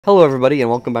Hello everybody and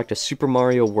welcome back to Super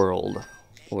Mario World,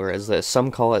 or as some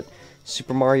call it,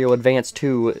 Super Mario Advance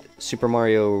 2 Super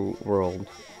Mario World.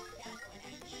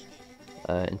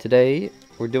 And today,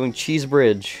 we're doing Cheese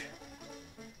Bridge,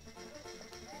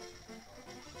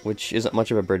 which isn't much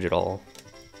of a bridge at all.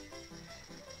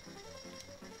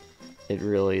 It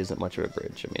really isn't much of a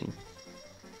bridge, I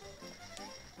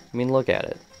mean look at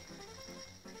it.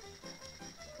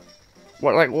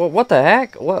 What the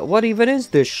heck? What even is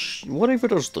this? What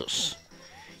even is this?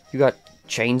 You got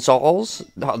chainsaws?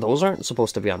 No, those aren't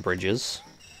supposed to be on bridges.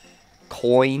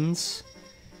 Coins,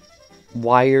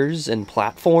 wires, and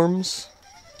platforms?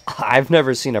 I've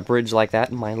never seen a bridge like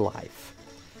that in my life.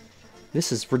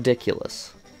 This is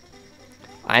ridiculous.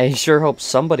 I sure hope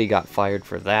somebody got fired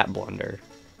for that blunder.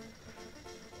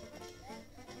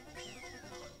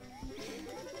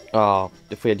 Oh,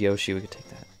 if we had Yoshi, we could take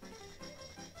that.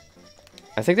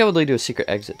 I think that would lead to a secret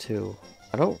exit too.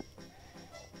 I don't.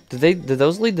 Did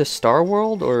those lead to Star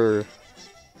World or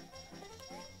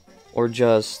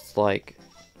just like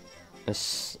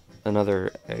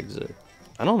another exit?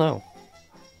 I don't know.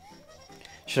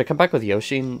 Should I come back with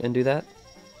Yoshi and do that?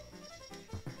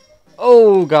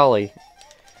 Oh golly,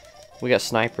 we got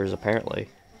snipers apparently.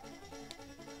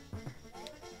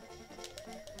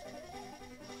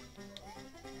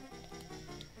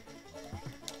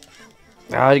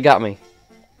 Ah, he got me.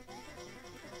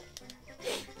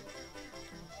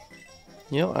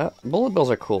 You know, bullet bills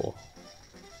are cool.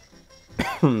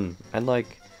 I'd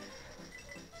like...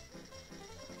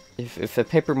 If a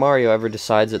Paper Mario ever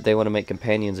decides that they want to make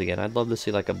companions again, I'd love to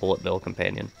see like a bullet bill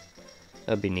companion.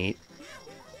 That'd be neat.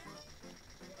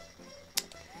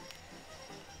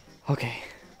 Okay.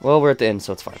 Well, we're at the end,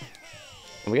 so it's fine.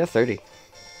 We got 30.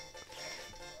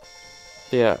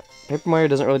 Yeah, Paper Mario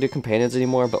doesn't really do companions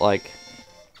anymore, but like...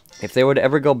 If they would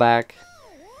ever go back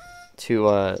to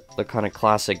the kind of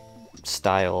classic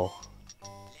style,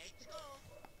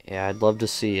 yeah, I'd love to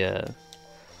see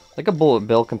like a bullet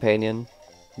bill companion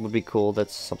would be cool.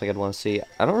 That's something I'd want to see.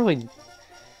 I don't really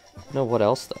know what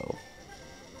else though.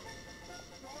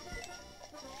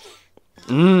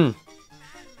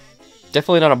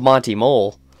 Definitely not a Monty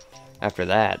Mole. After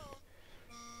that,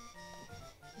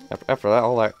 after that,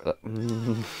 all that.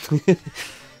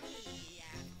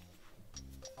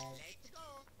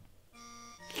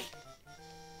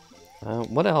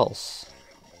 What else?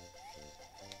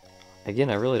 Again,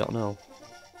 I really don't know.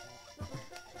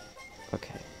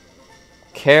 Okay.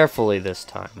 Carefully this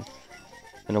time.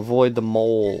 And avoid the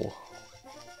mole.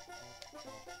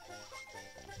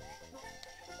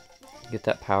 Get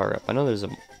that power up. I know there's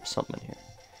something in here.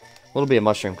 Well, it'll be a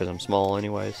mushroom because I'm small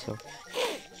anyway, so.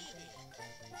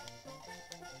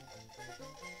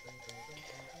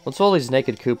 What's all these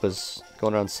naked Koopas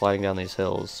going around sliding down these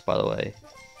hills, by the way?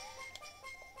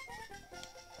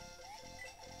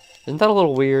 Isn't that a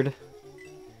little weird?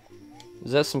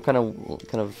 Is that some kind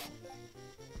of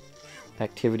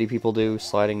activity people do,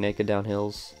 sliding naked down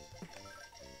hills?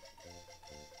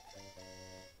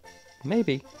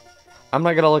 Maybe. I'm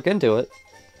not gonna look into it.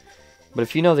 But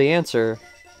if you know the answer...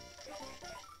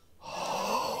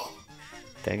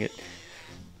 Dang it.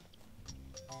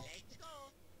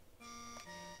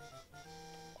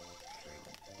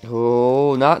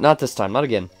 Oh, not this time. Not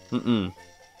again.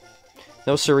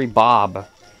 No siree, Bob.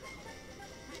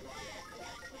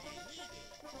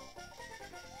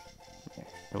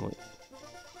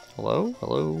 Hello?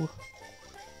 Hello?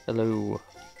 Hello?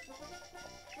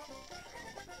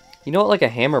 You know what, like a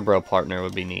Hammer Bro partner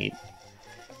would be neat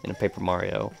in a Paper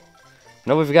Mario. I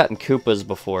know we've gotten Koopas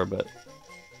before, but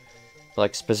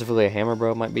like specifically a Hammer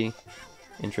Bro might be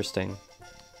interesting.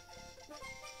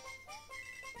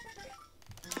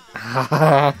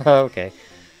 Okay.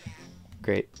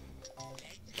 Great.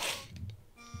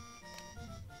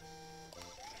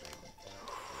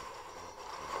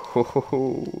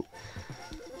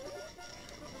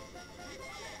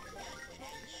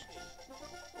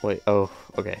 Wait, oh,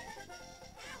 okay.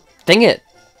 Dang it!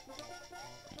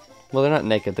 Well, they're not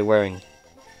naked, they're wearing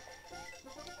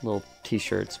little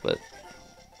t-shirts, but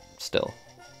still.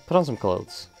 Put on some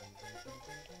clothes.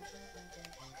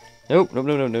 Nope, nope,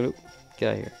 nope, nope, nope. Get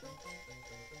out of here.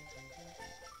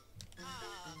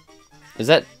 Is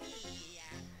that...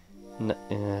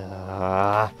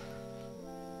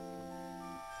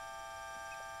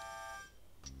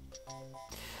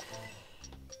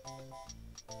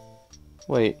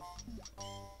 Wait.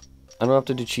 I don't have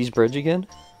to do Cheese Bridge again?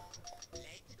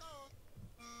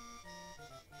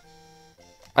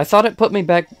 I thought it put me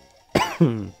back...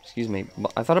 Excuse me.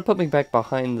 I thought it put me back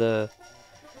behind the...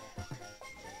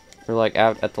 Or like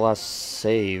out at the last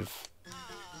save.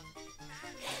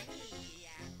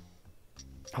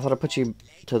 I thought I put you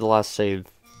to the last save,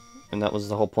 and that was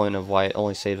the whole point of why it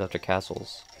only saves after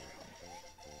castles.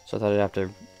 So I thought I'd have to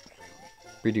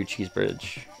redo Cheese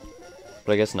Bridge,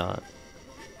 but I guess not.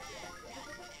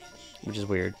 Which is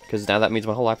weird, because now that means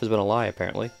my whole life has been a lie,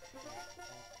 apparently.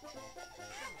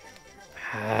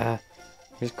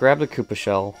 Just grab the Koopa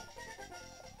shell.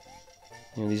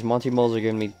 You know, these Monty Moles are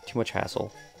giving me too much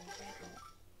hassle.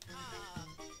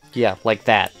 Yeah, like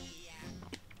that.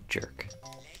 Jerk.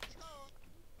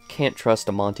 Can't trust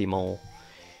a Monty Mole.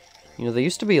 You know, they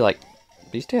used to be like...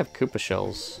 They used to have Koopa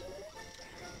shells.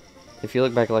 If you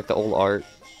look back at like the old art,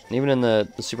 even in the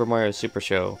Super Mario Super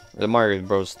Show, or the Mario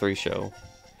Bros. 3 show,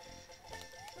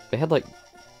 they had like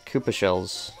Koopa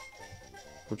shells,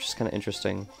 which is kind of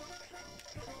interesting.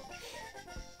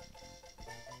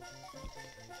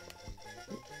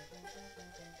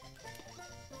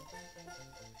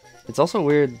 It's also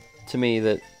weird to me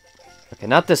that... Okay,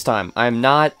 not this time. I'm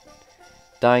not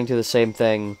dying to the same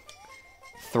thing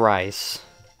thrice.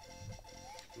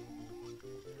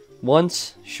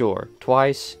 Once, sure.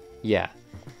 Twice, yeah.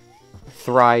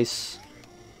 Thrice,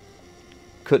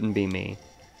 couldn't be me.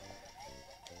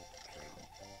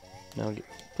 No,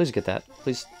 please get that.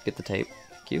 Please get the tape.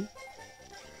 Thank you.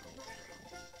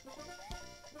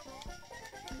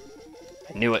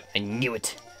 I knew it. I knew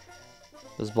it.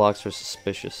 Those blocks are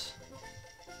suspicious.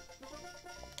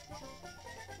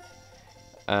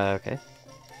 Okay.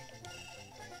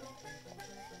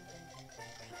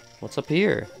 What's up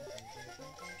here?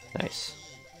 Nice.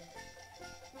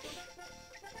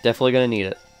 Definitely gonna need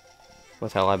it,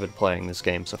 with how I've been playing this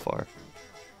game so far.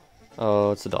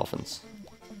 Oh, it's the dolphins.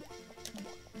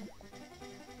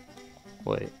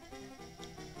 Wait.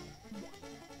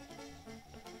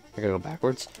 I gotta go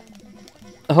backwards?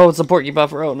 Oh, it's the Porky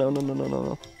Buffer! Oh, no, no, no, no, no,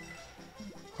 no.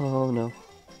 Oh, no.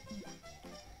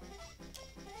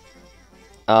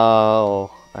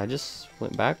 Oh, I just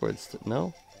went backwards.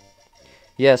 No?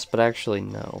 Yes, but actually,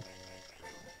 no.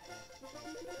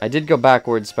 I did go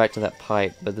backwards back to that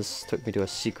pipe, but this took me to a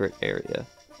secret area.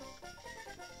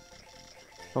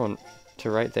 Oh, and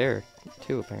to right there,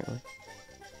 too, apparently.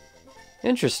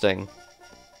 Interesting.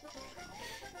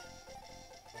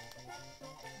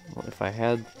 Well, if I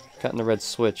had gotten the red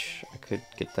switch, I could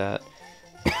get that.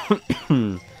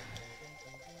 I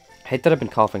hate that I've been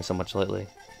coughing so much lately.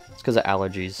 It's because of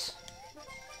allergies.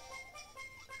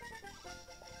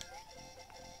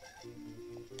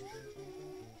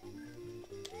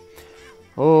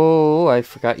 Oh, I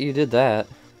forgot you did that.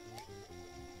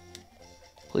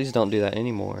 Please don't do that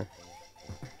anymore.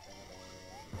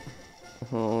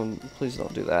 Oh, please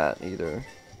don't do that either.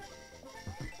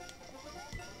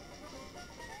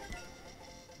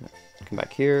 Come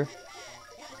back here.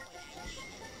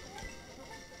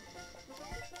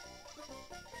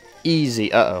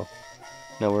 Easy. Uh-oh.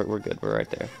 No, we're good. We're right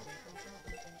there.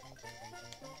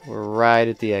 We're right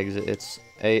at the exit. It's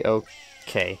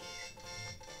A-OK.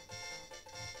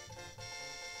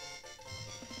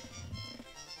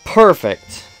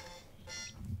 Perfect.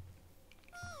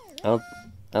 I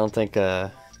don't think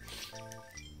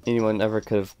anyone ever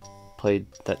could have played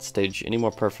that stage any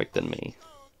more perfect than me.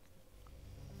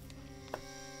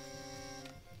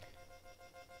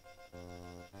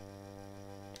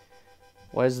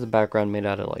 Why is the background made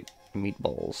out of like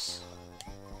meatballs?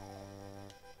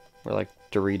 Or like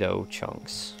Dorito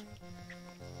chunks?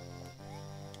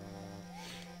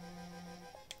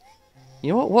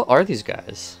 You know what? What are these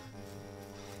guys?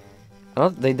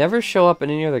 They never show up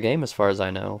in any other game as far as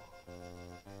I know.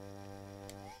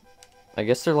 I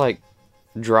guess they're like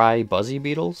dry buzzy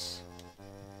beetles.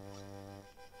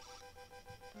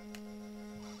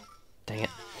 Dang it.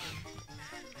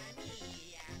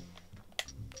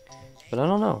 But I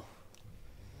don't know.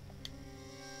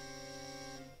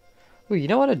 Ooh, you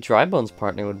know what? A Dry Bones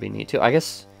partner would be neat too. I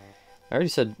guess I already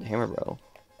said Hammer Bro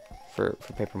for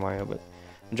Paper Mario, but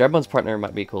a Dry Bones partner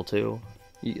might be cool too.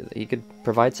 He could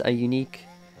provide a unique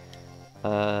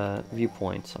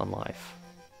viewpoint on life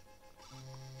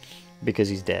because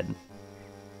he's dead.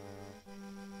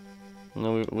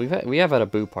 No, we have had a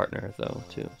Boo partner though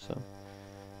too, so.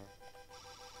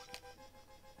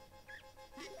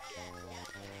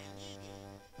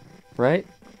 Right?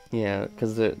 Yeah,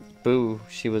 because the Boo,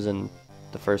 she was in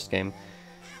the first game,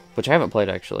 which I haven't played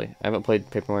actually. I haven't played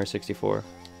Paper Mario 64.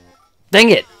 Dang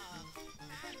it!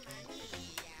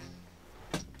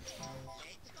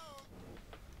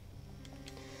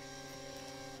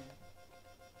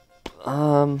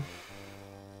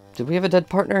 Did we have a dead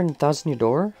partner in Thousand Year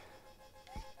Door?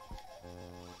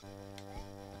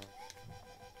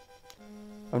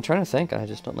 I'm trying to think, I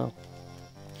just don't know.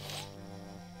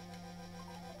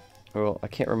 Well, I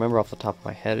can't remember off the top of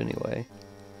my head anyway.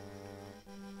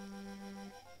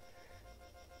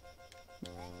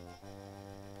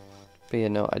 But yeah,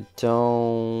 no, I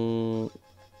don't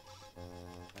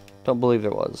believe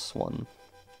there was one.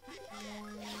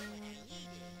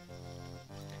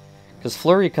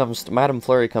 Because Madame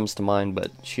Flurry comes to mind,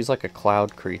 but she's like a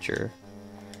cloud creature,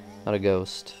 not a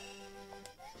ghost.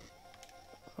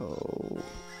 Oh.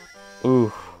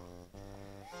 Ooh.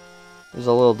 It was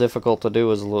a little difficult to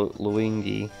do as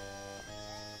Luigi.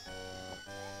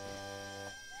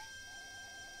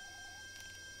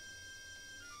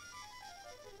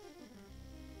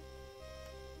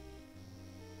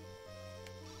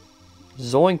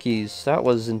 Zoinkies, that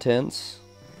was intense.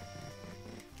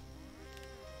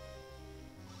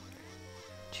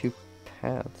 Two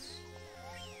paths.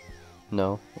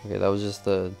 No, okay, that was just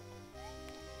the...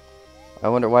 I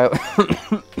wonder why...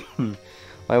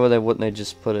 why wouldn't they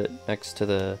just put it next to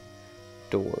the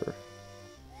door?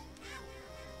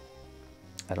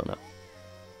 I don't know.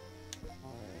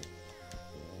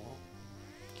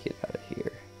 Get out of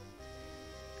here.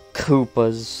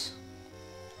 Koopas.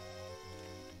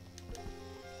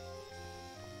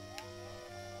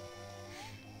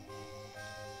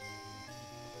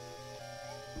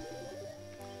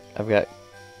 I've got...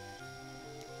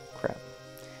 crap.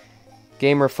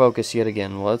 Gamer focus yet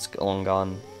again. Well, it's long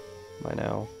gone by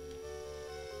now.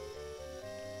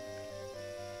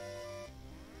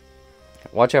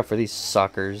 Watch out for these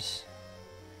suckers.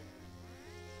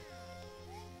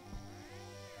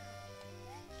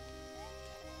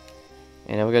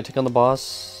 And now we gotta take on the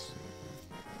boss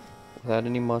without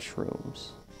any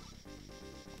mushrooms.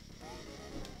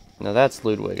 Now that's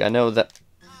Ludwig. I know that...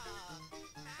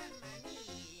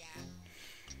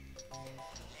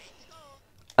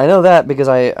 I know that because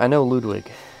I know Ludwig.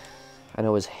 I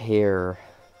know his hair.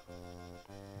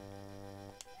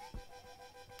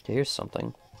 Okay, here's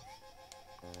something.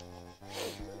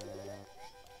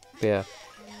 Yeah.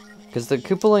 Because the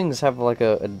Koopalings have like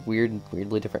a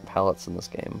weirdly different palettes in this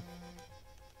game.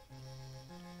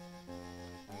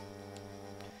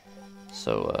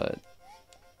 So,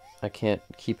 I can't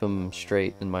keep them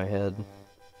straight in my head,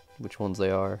 which ones they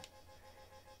are.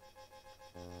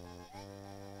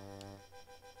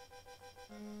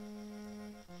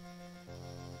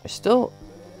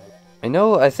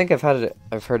 I think I've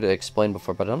heard it explained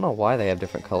before, but I don't know why they have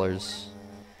different colors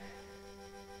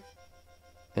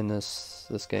in this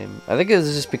game. I think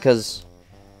it's just because...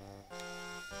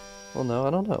 Well, no, I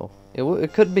don't know.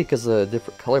 It could be because of the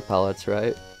different color palettes,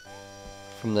 right?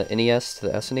 From the NES to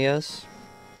the SNES.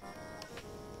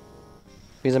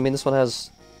 Because, I mean, this one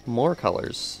has more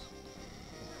colors.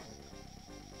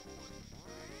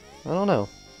 I don't know.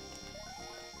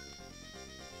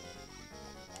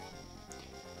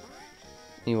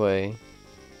 Anyway,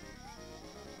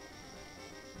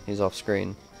 he's off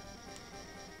screen.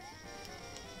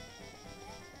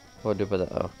 What do I do with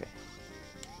that? Oh, okay.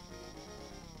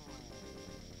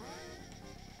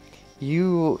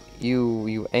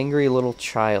 You angry little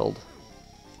child.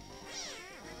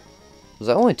 Was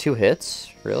that only 2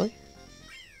 hits? Really?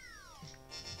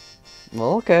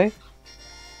 Well, okay.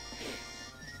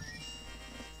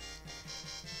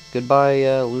 Goodbye,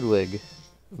 Ludwig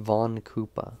von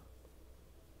Koopa.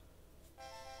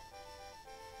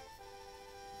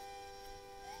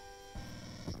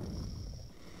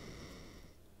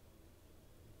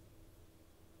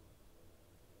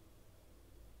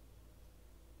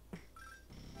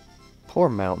 Poor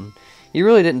Mountain. You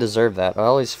really didn't deserve that. I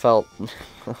always felt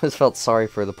sorry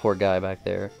for the poor guy back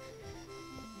there.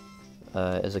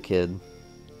 As a kid.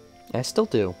 I still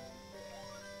do.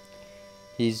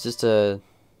 He's just an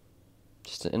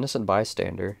innocent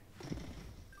bystander.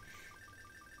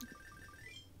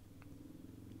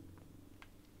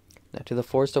 Now to the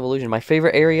Forest of Illusion, my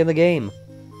favorite area in the game.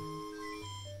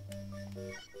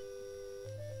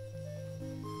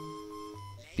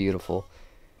 Beautiful.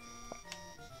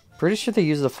 Pretty sure they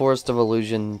use the Forest of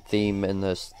Illusion theme in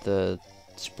the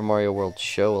Super Mario World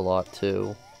show a lot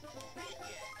too.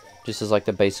 Just as like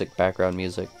the basic background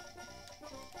music.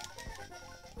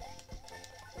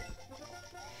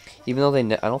 Even though I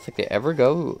don't think they ever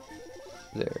go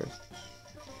there.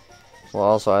 Well,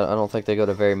 also I don't think they go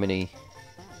to very many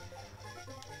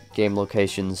game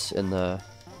locations in the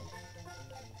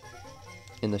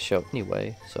show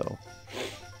anyway. So.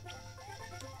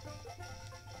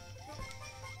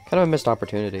 Kind of a missed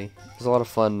opportunity. There's a lot of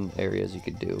fun areas you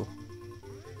could do.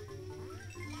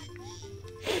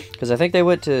 Because I think they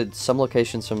went to some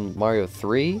locations from Mario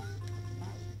 3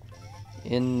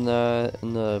 in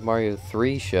the Mario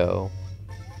 3 show.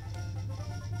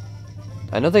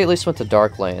 I know they at least went to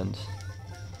Darkland.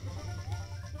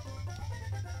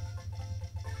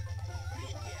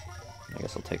 I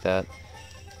guess I'll take that.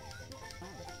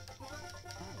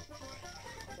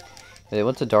 They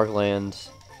went to Darkland.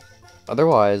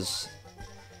 Otherwise,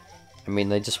 I mean,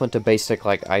 they just went to basic,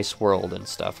 like, Ice World and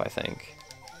stuff, I think.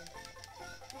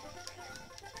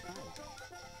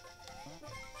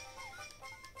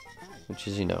 Which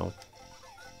is, you know,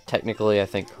 technically, I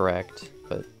think, correct,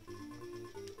 but...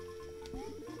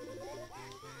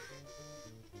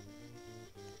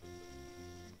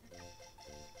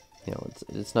 You know,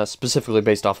 it's not specifically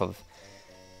based off of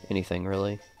anything,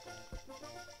 really.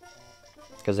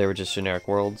 Because they were just generic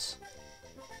worlds.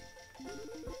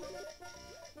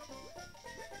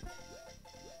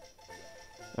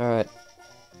 Alright.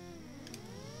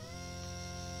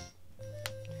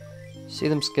 See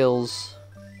them skills.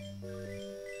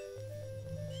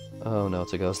 Oh no,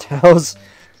 it's a ghost house.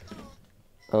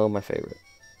 Oh, my favorite.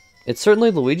 It's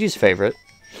certainly Luigi's favorite.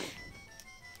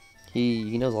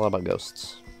 He knows a lot about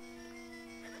ghosts.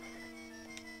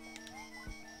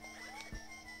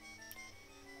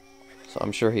 So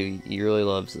I'm sure he really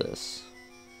loves this.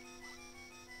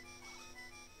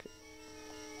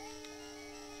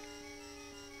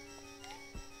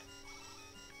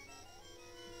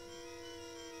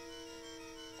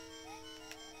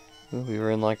 Ooh, we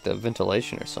were in like the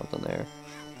ventilation or something there.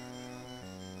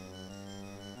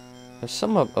 There's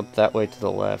some up that way to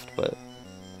the left, but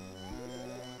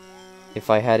if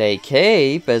I had a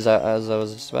cape, as I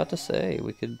was just about to say,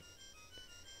 we could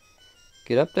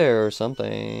get up there or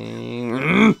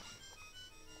something.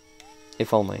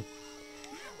 If only.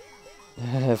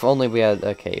 If only we had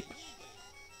a cape.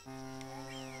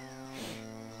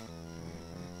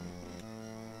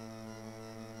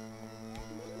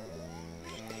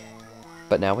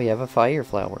 But now we have a fire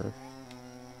flower.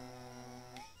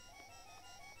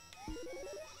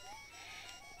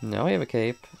 Now we have a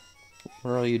cape.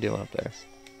 What are you doing up there?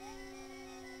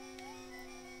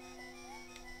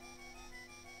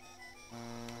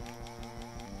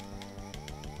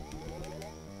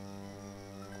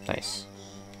 Nice.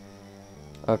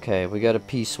 Okay, we got a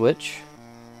P-switch.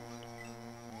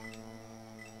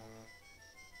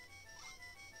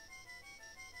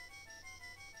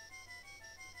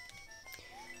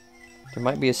 There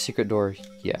might be a secret door,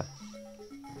 yeah.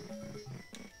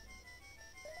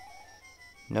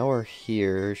 Now we're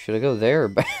here. Should I go there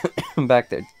or back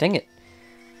there? Dang it.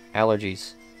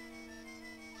 Allergies.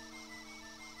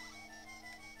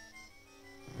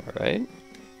 Alright.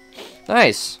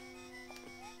 Nice!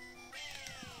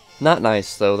 Not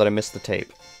nice, though, that I missed the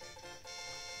tape.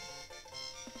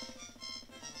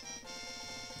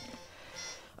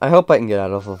 I hope I can get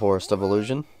out of the Forest of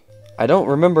Illusion. I don't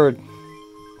remember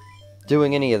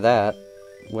doing any of that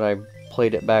when I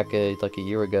played it back like a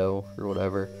year ago or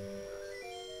whatever.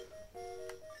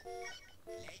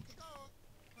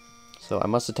 So I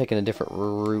must have taken a different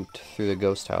route through the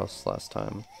ghost house last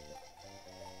time.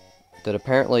 That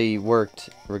apparently worked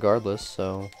regardless,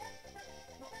 so...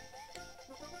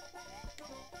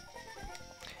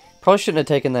 Probably shouldn't have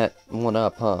taken that one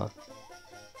up, huh?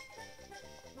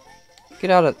 Get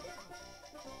out of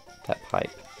that pipe.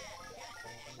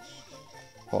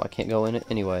 Well, I can't go in it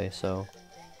anyway, so...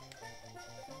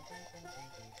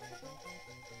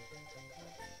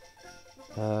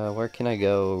 where can I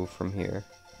go from here?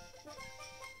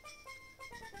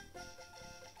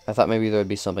 I thought maybe there would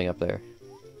be something up there.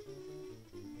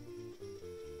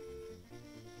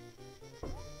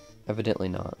 Evidently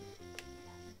not.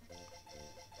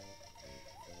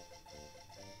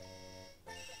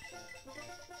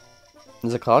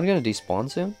 Is the cloud gonna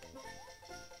despawn soon?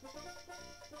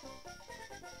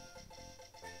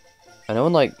 I know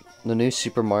in like the new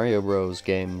Super Mario Bros.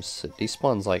 Games, it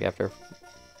despawns like after a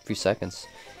few seconds.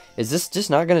 Is this just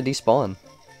not gonna despawn?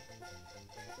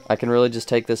 I can really just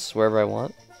take this wherever I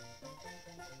want?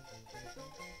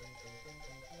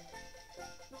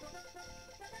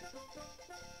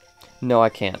 No, I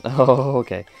can't. Oh,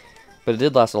 okay. But it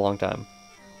did last a long time.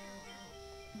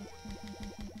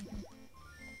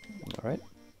 Alright.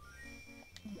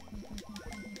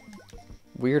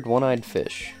 Weird one-eyed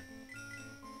fish.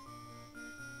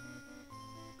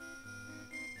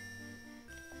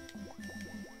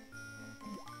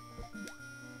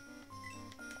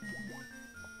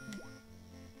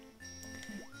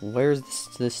 Where's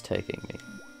this taking me?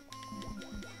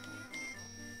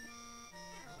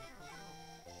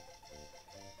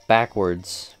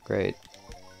 Backwards. Great.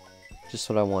 Just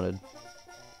what I wanted.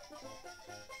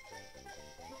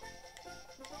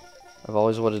 I've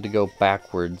always wanted to go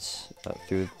backwards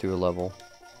through a level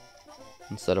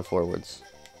instead of forwards.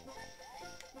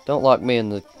 Don't lock me in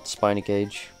the spiny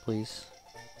cage, please.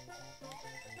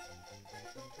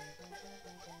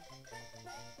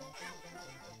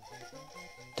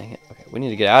 Dang it. Okay, we need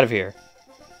to get out of here.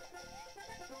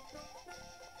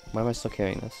 Why am I still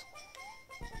carrying this?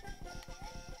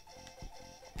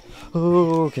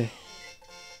 Oh, okay.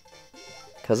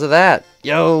 Because of that.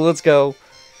 Yo, let's go.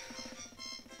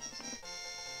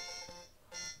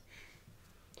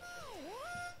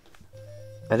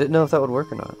 I didn't know if that would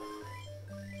work or not.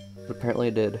 But apparently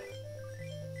it did.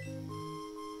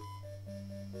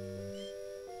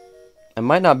 I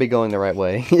might not be going the right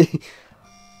way.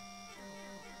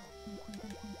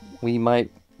 We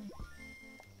might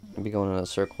be going in a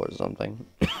circle or something.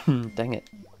 Dang it.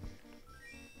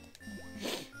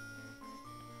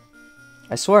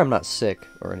 I swear I'm not sick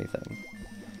or anything.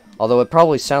 Although it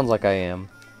probably sounds like I am.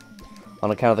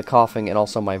 On account of the coughing and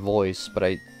also my voice, but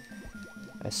I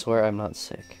swear I'm not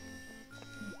sick.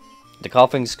 The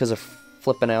coughing's because of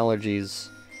flippin' allergies.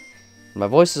 My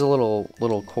voice is a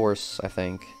little coarse, I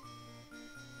think.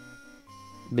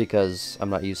 Because I'm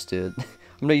not used to it.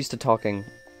 I'm not used to talking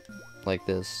like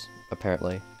this,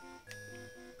 apparently.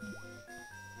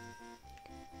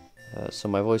 So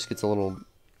my voice got a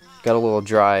little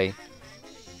dry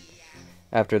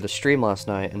after the stream last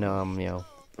night, and now I'm, you know,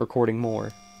 recording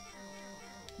more.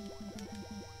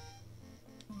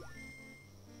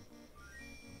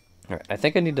 Alright, I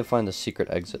think I need to find the secret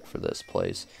exit for this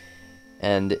place.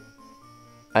 And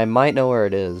I might know where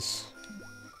it is.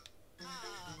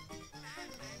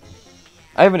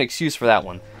 I have an excuse for that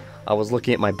one. I was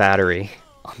looking at my battery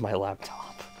on my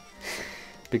laptop.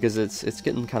 Because it's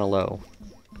getting kind of low.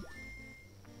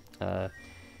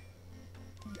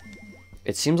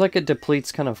 It seems like it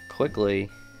depletes kind of quickly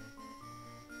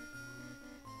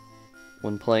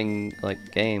when playing, like,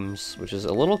 games, which is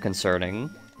a little concerning.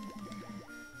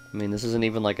 I mean, this isn't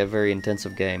even, like, a very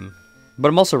intensive game. But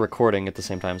I'm also recording at the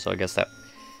same time, so I guess that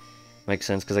makes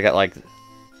sense, because I got, like,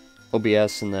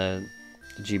 OBS and the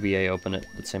GBA open at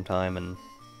the same time, and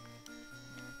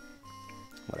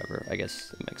whatever, I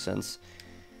guess it makes sense.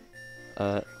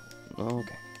 Okay.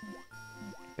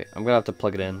 Okay, I'm gonna have to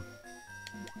plug it in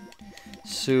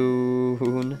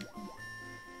soon.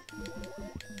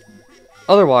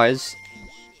 Otherwise,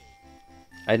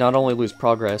 I not only lose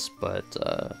progress, but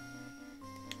the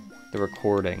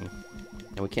recording,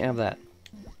 and we can't have that.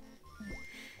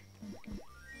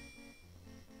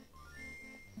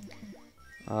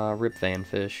 Rip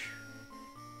Vanfish.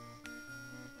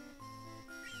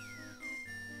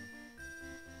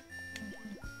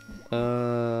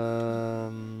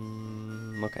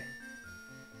 Okay.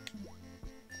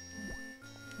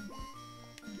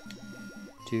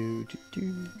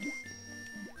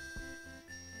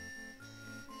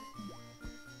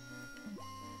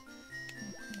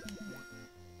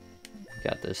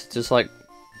 Got this. It's just like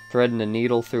threading a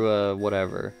needle through a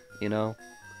whatever, you know?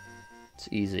 It's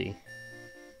easy.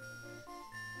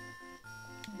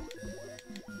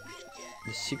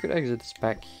 The secret exit's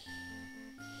back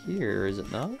here, is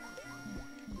it not?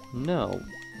 No.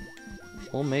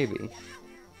 Well, maybe.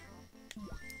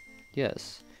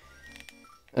 Yes.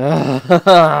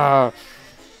 Not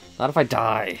if I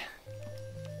die.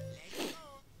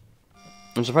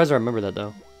 I'm surprised I remember that,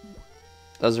 though.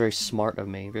 That was very smart of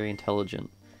me, very intelligent.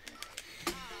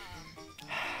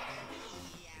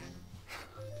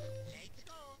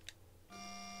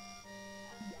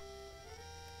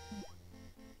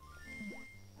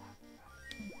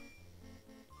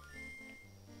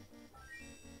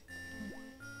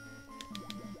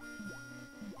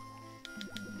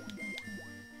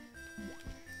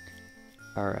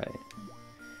 Alright.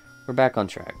 We're back on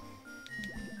track.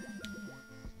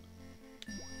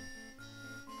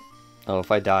 Oh,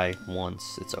 if I die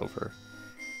once, it's over.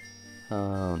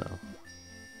 Oh no.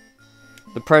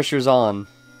 The pressure's on.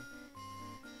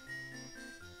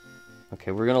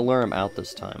 Okay, we're gonna lure him out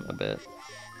this time a bit.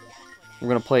 We're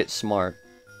gonna play it smart,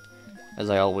 as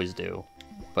I always do.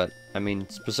 But, I mean,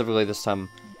 specifically this time,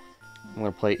 I'm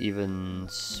gonna play it even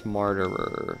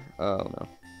smarter. Oh no.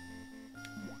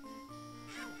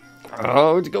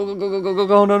 Oh, go, go, go, go, go, go,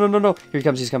 go, no, no, no, no. Here he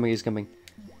comes, he's coming, he's coming.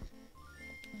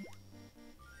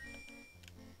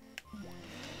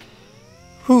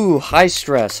 Whew, high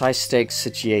stress, high stakes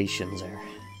situations there.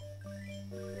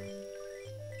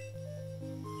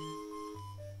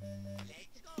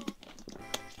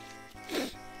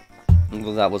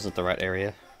 Well, that wasn't the right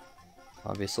area,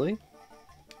 obviously.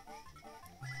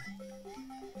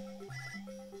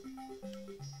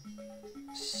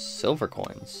 Silver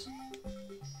coins.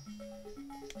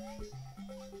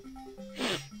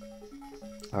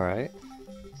 Alright.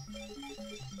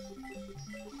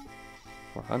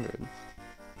 400.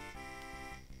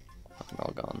 I'm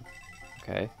all gone.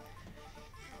 Okay.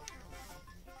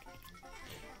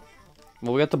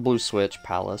 Well, we got the blue switch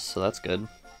palace, so that's good.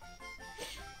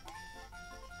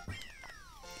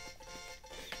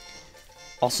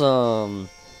 Awesome!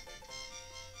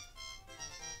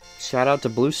 Shout out to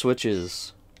Blue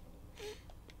Switches.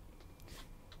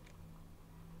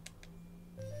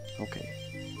 Okay.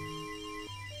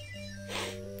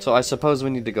 So I suppose we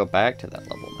need to go back to that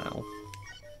level now.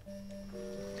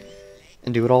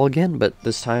 And do it all again, but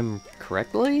this time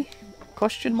correctly?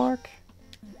 Question mark?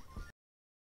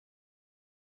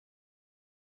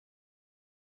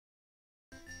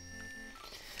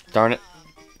 Darn it.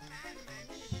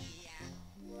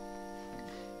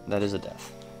 That is a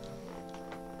death.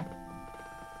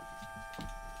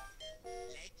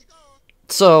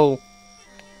 So,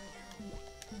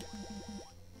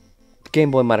 the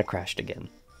Game Boy might have crashed again.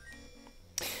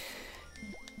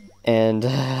 And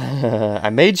I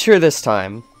made sure this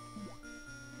time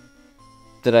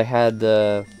that I had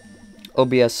the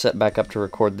OBS set back up to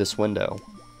record this window.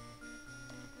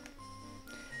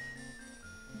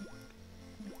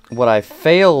 What I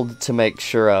failed to make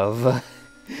sure of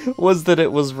was that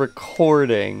it was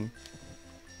recording.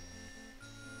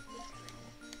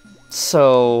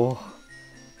 So...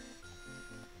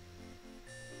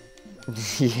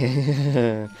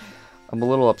 yeah, I'm a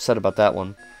little upset about that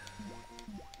one.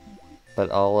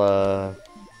 But I'll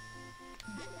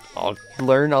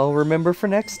learn, I'll remember for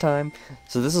next time.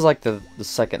 So this is like the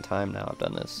second time now I've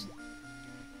done this.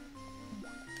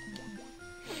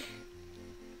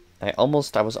 I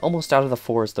was almost out of the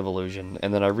Forest of Illusion,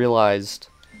 and then I realized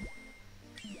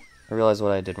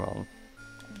what I did wrong.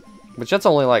 Which that's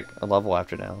only like a level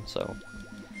after now, so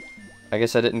I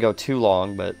guess I didn't go too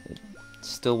long, but it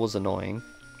still was annoying.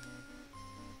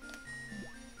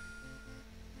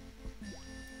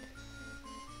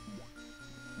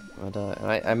 But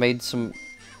I made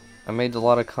a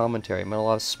lot of commentary. I made a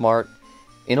lot of smart,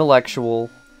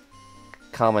 intellectual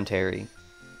commentary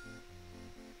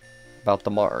about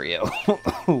the Mario.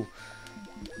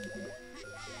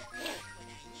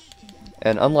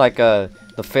 And unlike the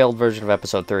failed version of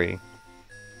Episode 3,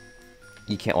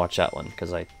 you can't watch that one,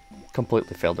 because I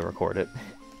completely failed to record it.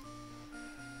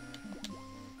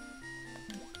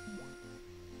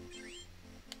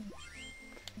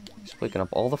 He's picking up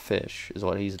all the fish, is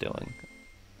what he's doing.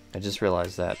 I just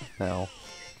realized that now.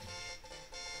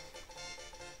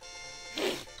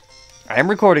 I am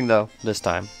recording, though, this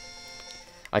time.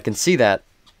 I can see that.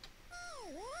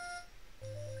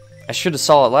 I should have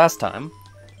saw it last time.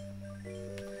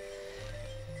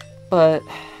 But,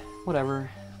 whatever.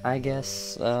 I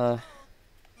guess,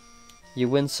 you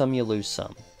win some, you lose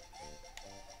some.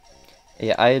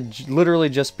 Yeah, I had literally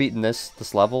just beaten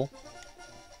this level.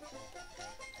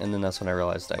 And then that's when I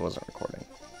realized I wasn't recording.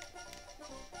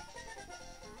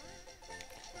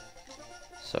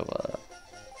 So,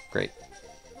 great.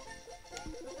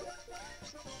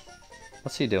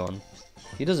 What's he doing?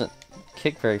 He doesn't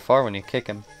kick very far when you kick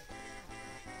him.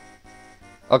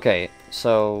 Okay,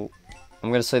 so I'm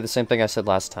going to say the same thing I said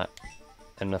last time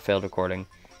in a failed recording.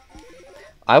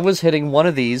 I was hitting one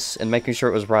of these and making sure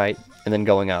it was right, and then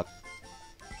going up.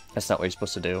 That's not what you're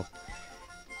supposed to do.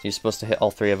 You're supposed to hit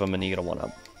all three of them and you get a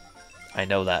 1-up. I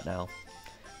know that now.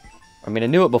 I mean, I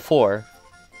knew it before,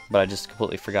 but I just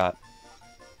completely forgot.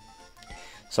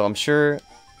 So I'm sure,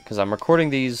 because I'm recording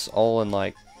these all in,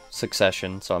 like,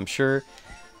 succession, so I'm sure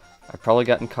I've probably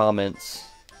gotten comments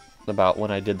about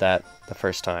when I did that the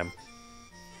first time.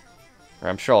 Or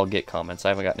I'm sure I'll get comments. I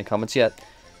haven't gotten any comments yet.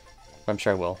 But I'm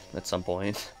sure I will at some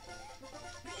point.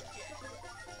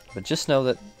 But just know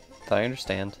that I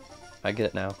understand. I get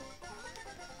it now.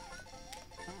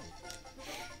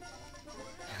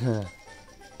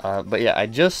 But yeah, I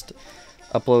just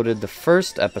uploaded the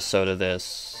first episode of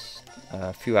this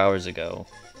a few hours ago.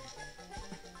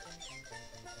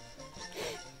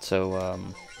 So,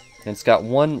 it's got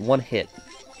one hit.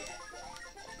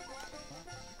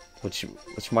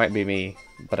 Which might be me,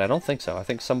 but I don't think so. I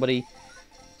think somebody,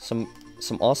 some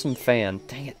awesome fan.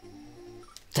 Dang it!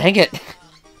 Dang it!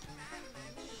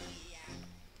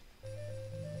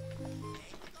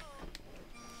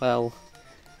 Well,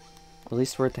 at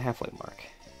least we're at the halfway mark,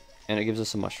 and it gives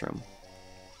us a mushroom.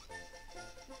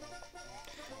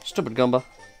 Stupid Goomba,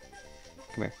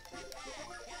 come here.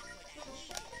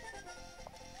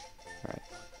 All right.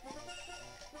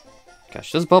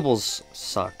 Gosh, those bubbles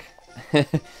suck.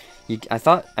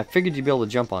 I figured you'd be able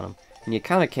to jump on them, and you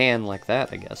kind of can like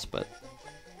that, I guess, but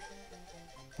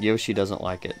Yoshi doesn't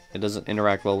like it. It doesn't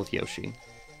interact well with Yoshi,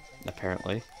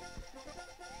 apparently.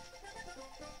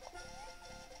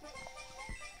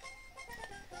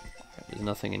 There's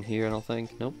nothing in here, I don't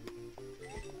think. Nope.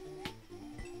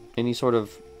 Any sort of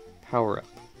power-up?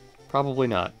 Probably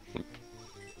not.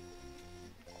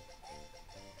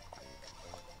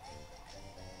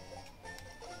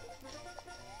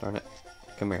 Darn it.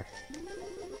 Come here.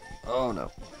 Oh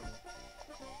no.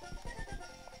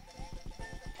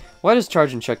 Why does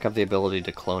Charge and Chuck have the ability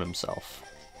to clone himself?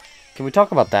 Can we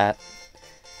talk about that?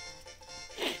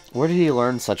 Where did he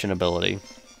learn such an ability?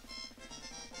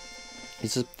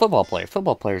 He's a football player.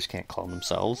 Football players can't clone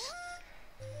themselves.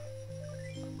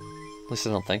 At least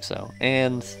I don't think so.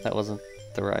 And that wasn't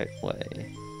the right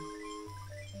way.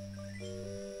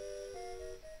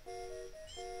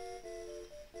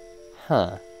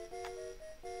 Huh.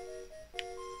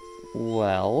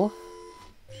 Well...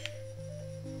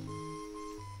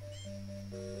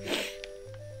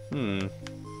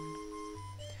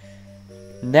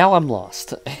 Now I'm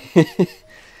lost.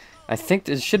 I think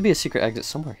there should be a secret exit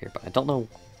somewhere here, but I don't know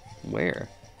where.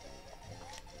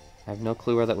 I have no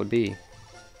clue where that would be.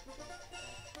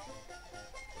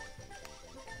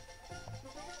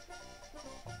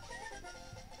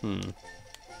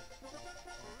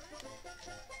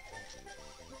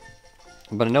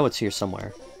 But I know it's here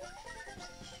somewhere.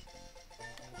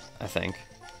 I think.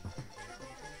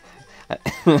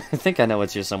 I think I know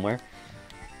it's here somewhere.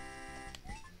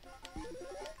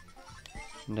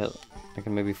 No, I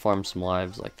can maybe farm some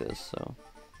lives like this, so...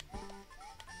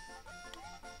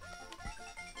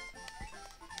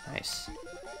 Nice.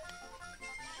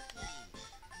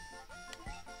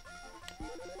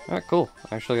 Alright, cool.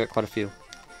 I actually got quite a few.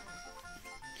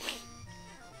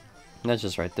 And that's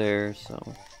just right there,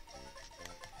 so...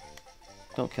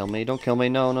 Don't kill me, don't kill me.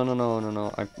 No, no, no, no, no,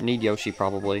 no. I need Yoshi,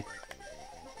 probably.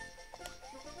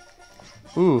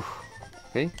 Ooh.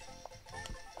 Okay.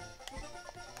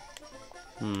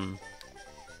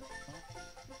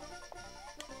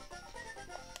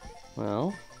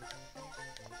 Well...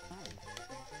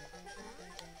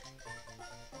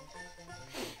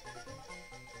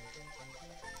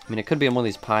 I mean, it could be on one of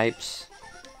these pipes.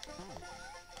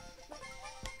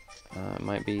 It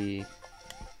might be...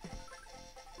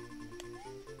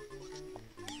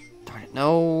 Darn it,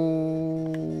 no!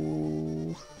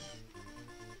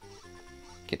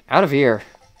 Get out of here!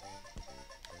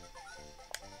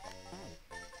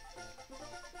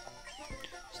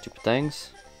 Stupid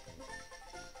things.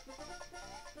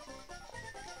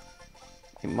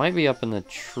 It might be up in the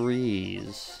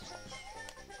trees.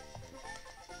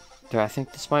 Dude, I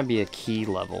think this might be a key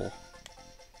level.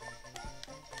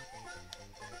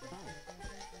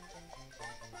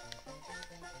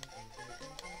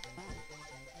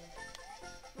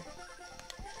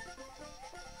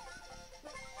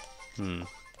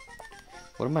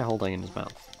 What am I holding in his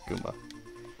mouth? Goomba.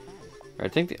 I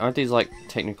think, aren't these like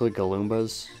technically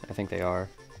Galoombas? I think they are.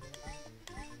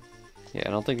 Yeah,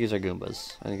 I don't think these are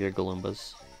Goombas. I think they're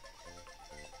Galoombas.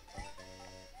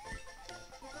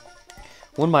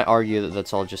 One might argue that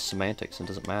that's all just semantics and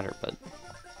doesn't matter, but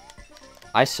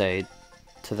I say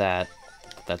to that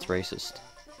that's racist.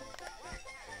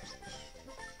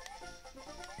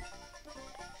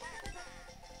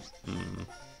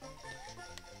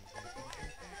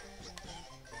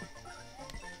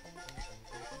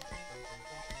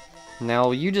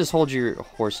 Now, you just hold your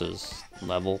horses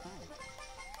level.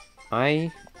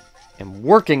 I am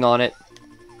working on it.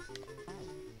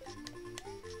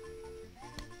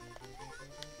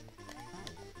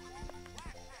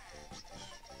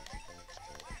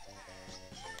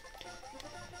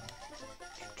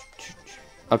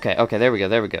 Okay, okay, there we go,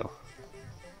 there we go.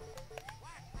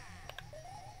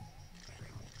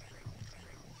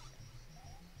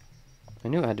 I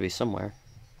knew it had to be somewhere.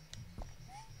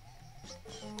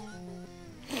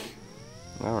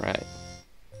 Alright.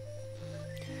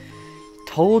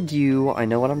 Told you I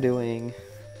know what I'm doing.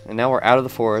 And now we're out of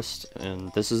the forest,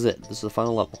 and this is it. This is the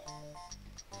final level.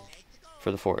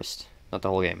 For the forest. Not the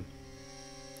whole game.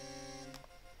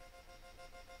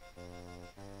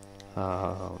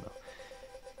 Oh, no.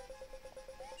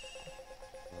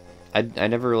 I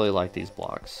never really liked these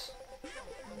blocks.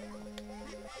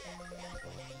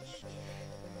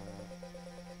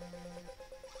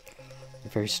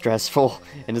 Very stressful,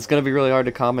 and it's going to be really hard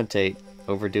to commentate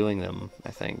over doing them,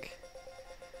 I think.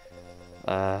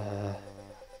 Oh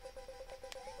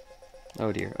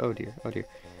dear, oh dear, oh dear.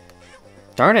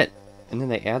 Darn it! And then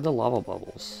they add the lava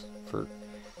bubbles for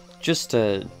just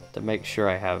to make sure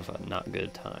I have a not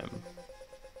good time.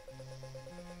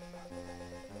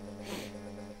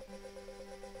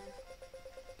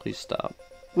 Please stop.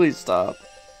 Please stop.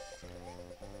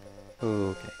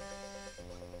 Okay.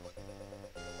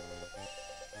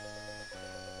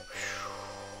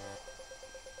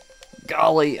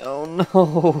 Golly, oh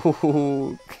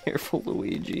no! Careful,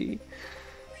 Luigi.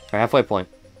 Our halfway point.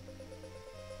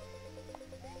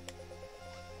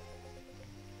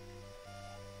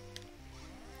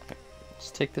 Okay,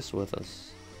 let's take this with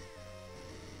us.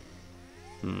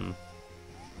 No,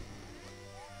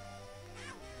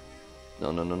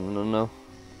 no, no, no, no, no.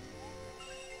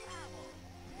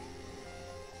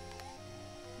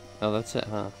 Oh, that's it,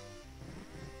 huh?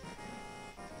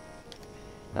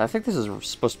 I think this is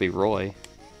supposed to be Roy.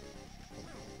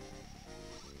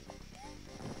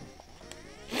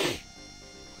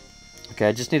 Okay,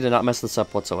 I just need to not mess this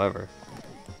up whatsoever.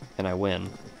 And I win.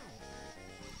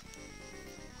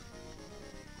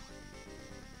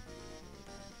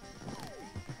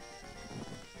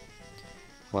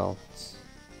 Well,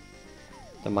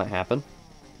 that might happen.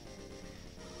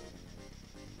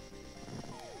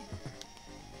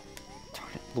 Darn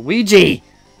it. Luigi!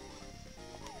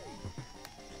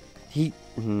 He...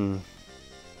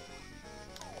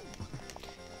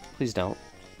 Please don't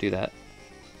do that.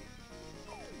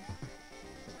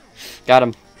 Got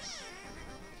him.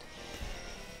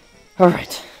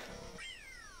 Alright.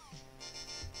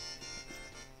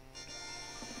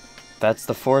 That's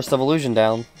the Forest of Illusion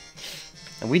down.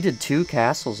 And we did 2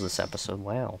 castles this episode,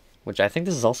 wow. Which I think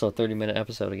this is also a 30-minute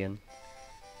episode again.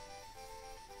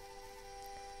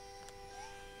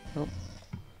 Well,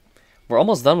 we're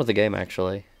almost done with the game,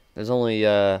 actually. There's only,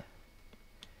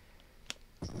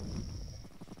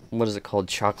 what is it called?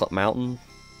 Chocolate Mountain?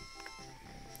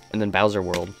 And then Bowser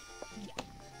World.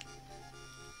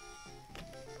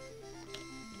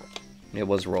 It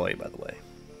was Roy, by the way.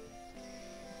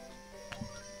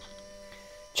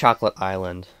 Chocolate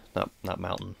Island. Not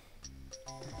mountain.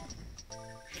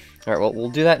 Alright, well, we'll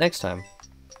do that next time.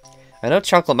 I know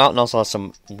Chocolate Mountain also has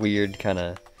some weird kind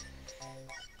of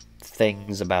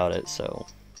things about it, so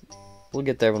we'll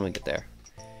get there when we get there.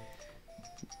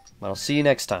 But I'll see you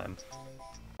next time.